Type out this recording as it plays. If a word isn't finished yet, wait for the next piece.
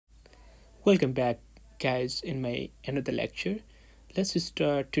Welcome back, guys, in my another lecture. Let's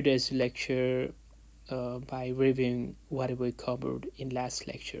start today's lecture by reviewing what we covered in last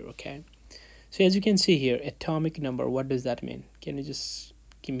lecture. Okay, so as you can see here, atomic number, what does that mean? Can you just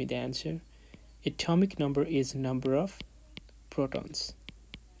give me the answer? Atomic number is number of protons.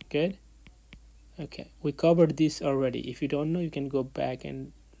 Good. Okay, we covered this already. If you don't know, you can go back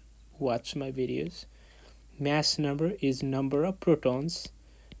and watch my videos. Mass number is number of protons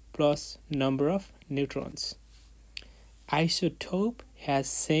plus number of neutrons. Isotope has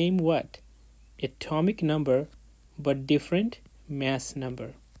same what? Atomic number but different mass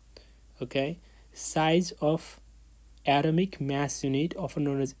number. Okay, size of atomic mass unit, often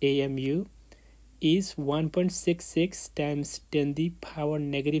known as AMU, is 1.66 times 10 to the power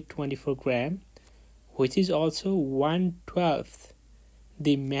negative 24 gram, which is also 1/12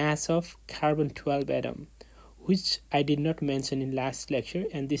 the mass of carbon-12 atom, which I did not mention in last lecture,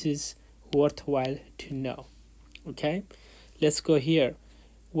 and this is worthwhile to know. Okay, let's go here.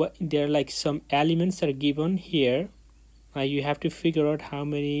 What there are like some elements are given here. You have to figure out how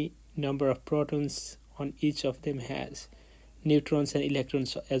many number of protons on each of them has, neutrons and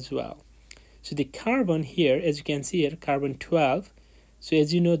electrons as well. So the carbon here, as you can see here, carbon 12. So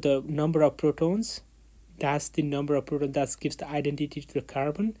as you know, the number of protons, that's the number of protons that gives the identity to the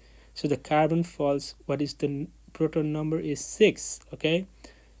carbon. So the carbon falls, what is the proton number is 6. Okay,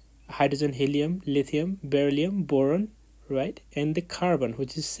 hydrogen, helium, lithium, beryllium, boron, right, and the carbon,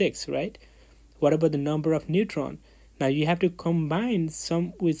 which is 6, right? What about the number of neutron? Now you have to combine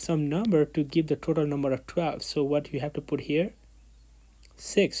some with some number to give the total number of 12. So what you have to put here,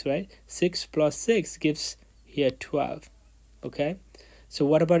 6, right? 6 plus 6 gives here 12. Okay, so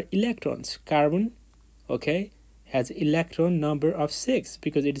what about electrons? Carbon, okay, has electron number of 6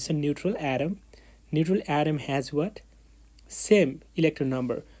 because it is a neutral atom. Neutral atom has what? Same electron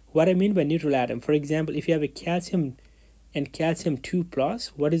number. What I mean by neutral atom, for example, if you have a calcium and calcium 2 plus,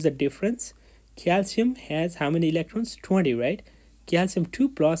 what is the difference? Calcium has how many electrons? 20, right? Calcium 2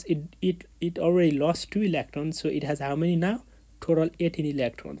 plus, it already lost 2 electrons, so it has how many now? Total 18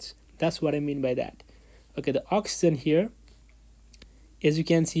 electrons. That's what I mean by that. Okay, the oxygen here, as you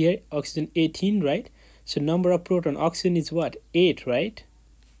can see here, oxygen 18, right? So number of proton, oxygen is what? 8, right?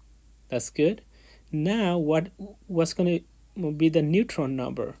 That's good. Now what's going to be the neutron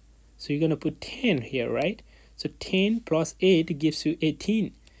number? So you're going to put 10 here, right? So 10 plus 8 gives you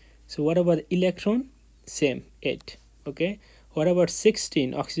 18. So what about the electron? Same, 8. Okay. What about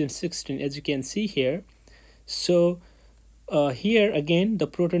 16? Oxygen 16, as you can see here. So here again, the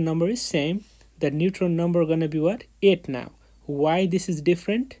proton number is same. The neutron number going to be what? 8 now. Why this is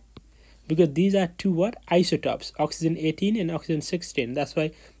different? Because these are two what? Isotopes, oxygen 18 and oxygen 16. That's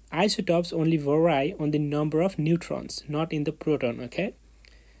why isotopes only vary on the number of neutrons, not in the proton. Okay,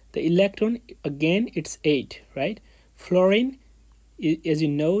 the electron, again, it's 8, right? Fluorine, as you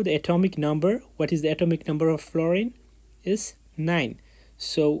know, the atomic number, what is the atomic number of fluorine? Is 9.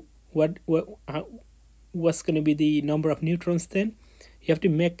 So what's going to be the number of neutrons then? You have to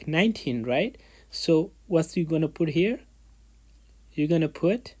make 19, right? So what's you going to put here? You're going to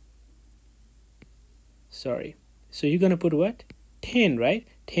put, sorry, so you're going to put what? 10, right?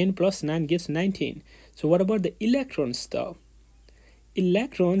 10 plus 9 gives 19. So what about the electrons though?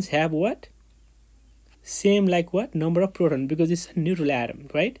 Electrons have what? Same like what? Number of proton, because it's a neutral atom,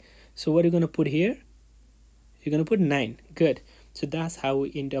 right? So what are you going to put here? You're going to put 9. Good. So that's how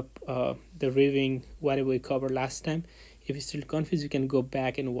we end up the reviewing what we covered last time. If you're still confused, you can go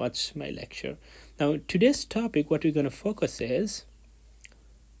back and watch my lecture. Now today's topic, what we're going to focus is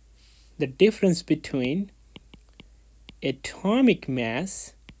the difference between atomic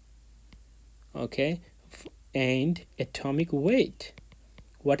mass, okay, and atomic weight.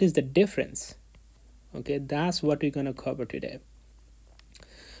 What is the difference? Okay, that's what we're going to cover today.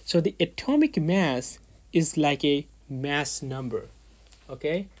 So the atomic mass is like a mass number.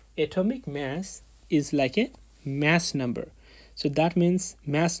 Okay, atomic mass is like a mass number. So that means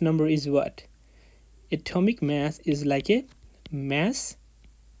mass number is what? Atomic mass is like a mass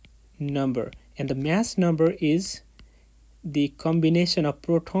number, and the mass number is the combination of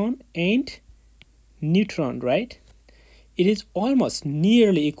proton and neutron, right? It is almost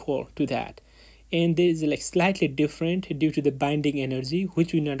nearly equal to that, and there is like slightly different due to the binding energy,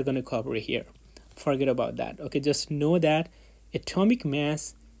 which we're not going to cover here. Forget about that. Okay, just know that atomic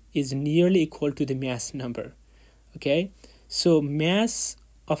mass is nearly equal to the mass number. Okay, so mass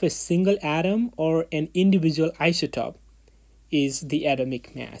of a single atom or an individual isotope is the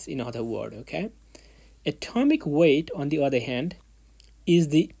atomic mass, in other words. Okay, atomic weight, on the other hand, is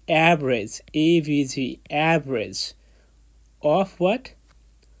the average, AVG, average of what?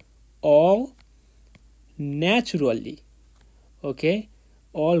 all naturally, okay,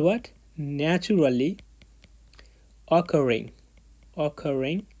 all what? Naturally occurring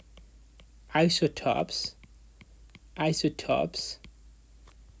isotopes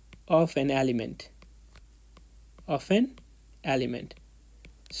of an element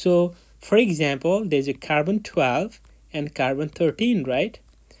So for example, there's a carbon 12 and carbon 13, right?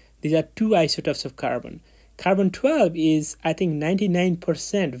 These are two isotopes of carbon. Carbon 12 is, I think,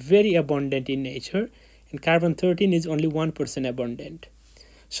 99% very abundant in nature, and carbon 13 is only 1% abundant.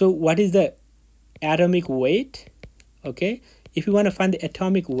 So what is the atomic weight? Okay, if you want to find the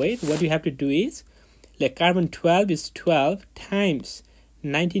atomic weight, what you have to do is, like, carbon 12 is 12 times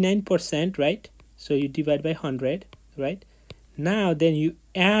 99%, right? So you divide by 100, right? Now then you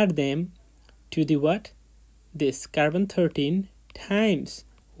add them to the what? This carbon 13 times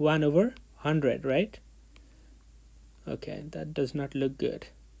 1 over 100, right? Okay, that does not look good.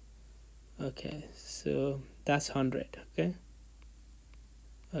 Okay, so that's 100.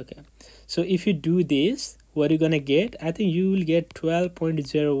 Okay, so if you do this, what are you gonna get? I think you will get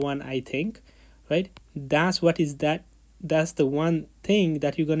 12.01, I think, right? That's what is that. That's the one thing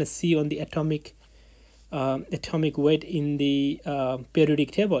that you're gonna see on the atomic weight in the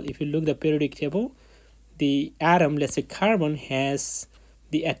periodic table. If you look the periodic table, the atom, let's say carbon, has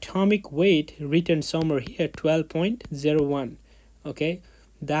the atomic weight written somewhere here, 12.01. Okay,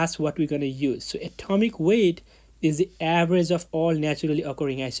 that's what we're going to use. So atomic weight is the average of all naturally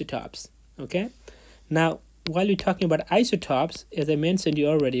occurring isotopes. Okay, now while we're talking about isotopes, as I mentioned you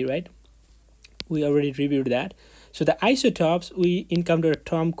already, right, we already reviewed that. So the isotopes, we encounter a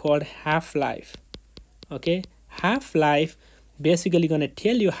term called half-life. Okay, half-life basically going to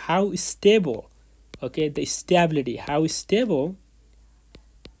tell you how stable, okay, the stability, how stable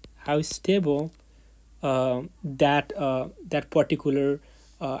that particular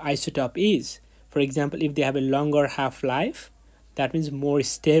isotope is. For example, if they have a longer half-life, that means more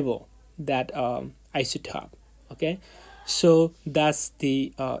stable, that isotope. Okay, so that's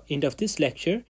the end of this lecture.